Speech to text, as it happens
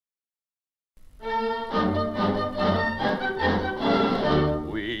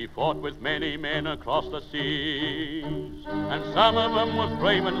fought with many men across the seas, and some of them was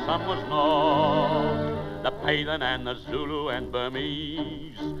brave and some was not, the Pathan and the Zulu and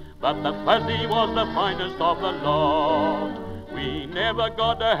Burmese, but the Fuzzy was the finest of the lot. We never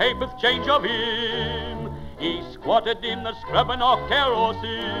got a ha'porth change of him. He squatted in the scrub and knocked our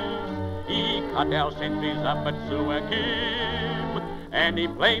horses. He cut our sentries up at Suakim, and he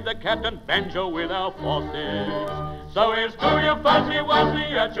played the cat and banjo with our forces. So here's to you, Fuzzy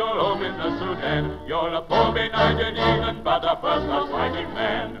Wuzzy, at your home in the Sudan. You're a poor benighted heathen, but a first-class fighting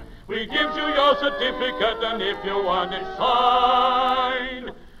man. We give you your certificate, and if you want it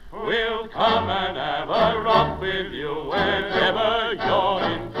signed, we'll come and have a romp with you whenever you're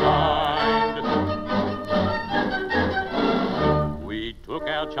inclined. We took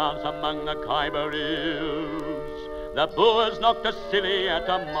our chance among the Khyber Hills. The Boers knocked us silly at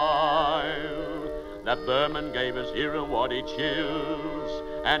a mile. The Burman gave us Irrawaddy chills,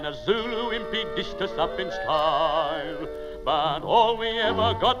 and the Zulu impy dished us up in style. But all we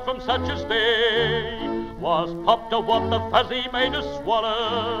ever got from such a stay was pop to what the Fuzzy made us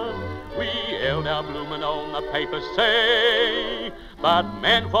swallow. We held our bloomin' own, the papers say, but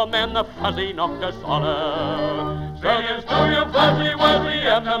man for man the Fuzzy knocked us holler. So here's to you, Fuzzy Wuzzy,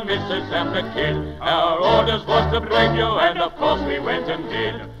 and the missus and the kid. Our orders was to break you, and of course we went and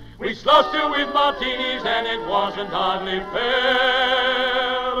did. We sloshed you with martinis, and it wasn't hardly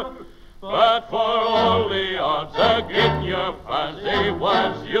fair. But for all the odds against your Fuzzy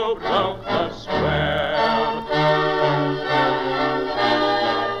was you broke the square.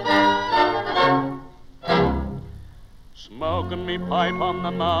 Smoking me pipe on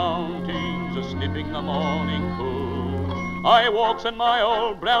the mountains, a-sniffing the morning cool. I walks in my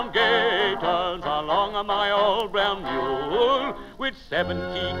old brown gaiters along on my old brown mule, with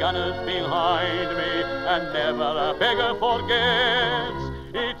 70 gunners behind me, and never a beggar forgets.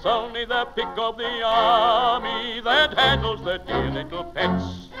 It's only the pick of the army that handles the dear little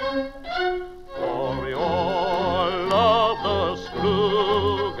pets. For we all love the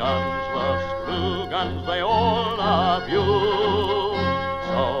screw guns, they all love you.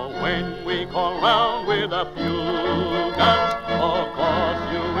 So when we call round with a few guns, of course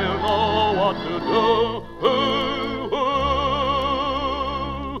you will know what to do.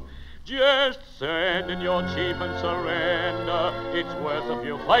 Just send in your chief and surrender. It's worth a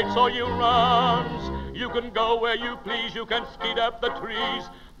few fights or you runs. You can go where you please, you can speed up the trees,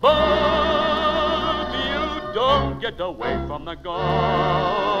 but you don't get away from the guns.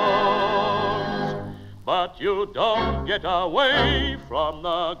 But you don't get away from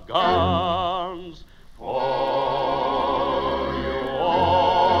the guns. For you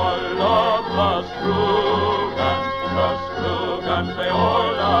all love the screw guns, they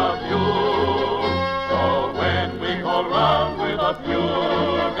all love you. So when we call round with a few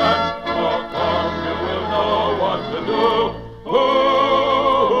guns, of course you will know what to do.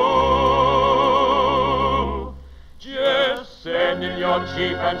 Just send in your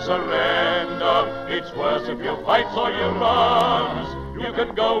chief and surrender. It's worse if you fights or you runs. You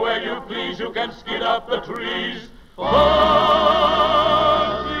can go where you please, you can skid up the trees, but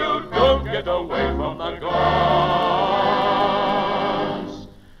you don't get away from the guns.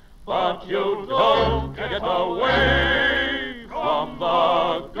 But you don't get away from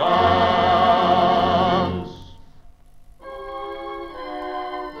the guns.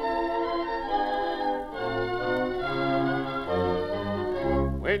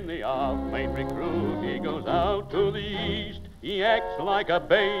 When the half-mate recruit, he goes out to the east. He acts like a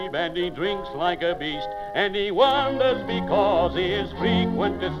babe and he drinks like a beast, and he wonders because he is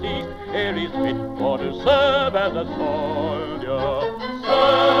frequent deceased ere he's fit for to serve as a soldier.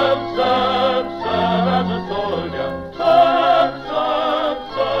 Serve as a soldier.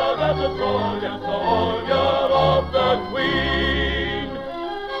 Serve as a soldier, soldier of the Queen.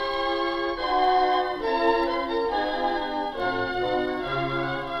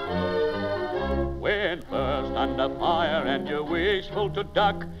 When first under fire and you're wishful to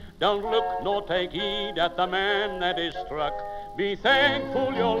duck, don't look nor take heed at the man that is struck. Be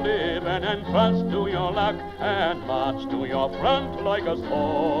thankful you're living and trust to your luck, and march to your front like a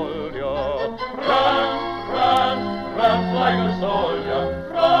soldier. Front like a soldier.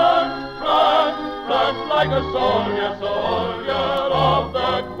 Front like a soldier, soldier of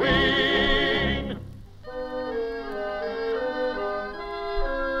the Queen.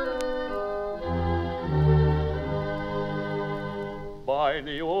 By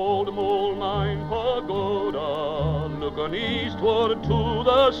the old Mole Mine pagoda, looking eastward to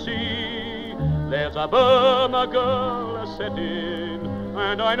the sea, there's a Burma girl a-setting,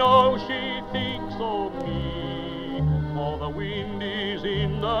 and I know she thinks of me. For the wind is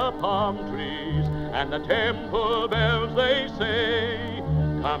in the palm trees, and the temple bells they say,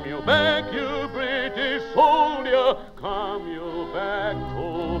 come you back, you British soldier, come you back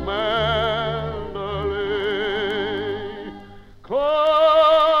to Mandalay.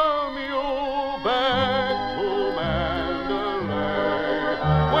 Come you back to Mandalay,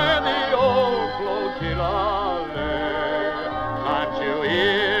 where the old flotilla lay. Can't you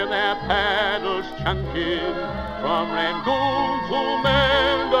hear their paddles chunking from Rangoon to Mandalay?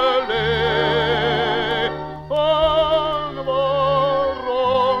 On the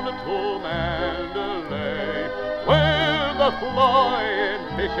road to Mandalay, where the flying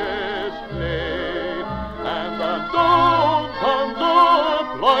fishes play, and the dawn comes up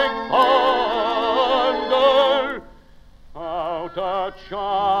like thunder out of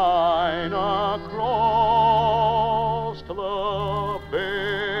China.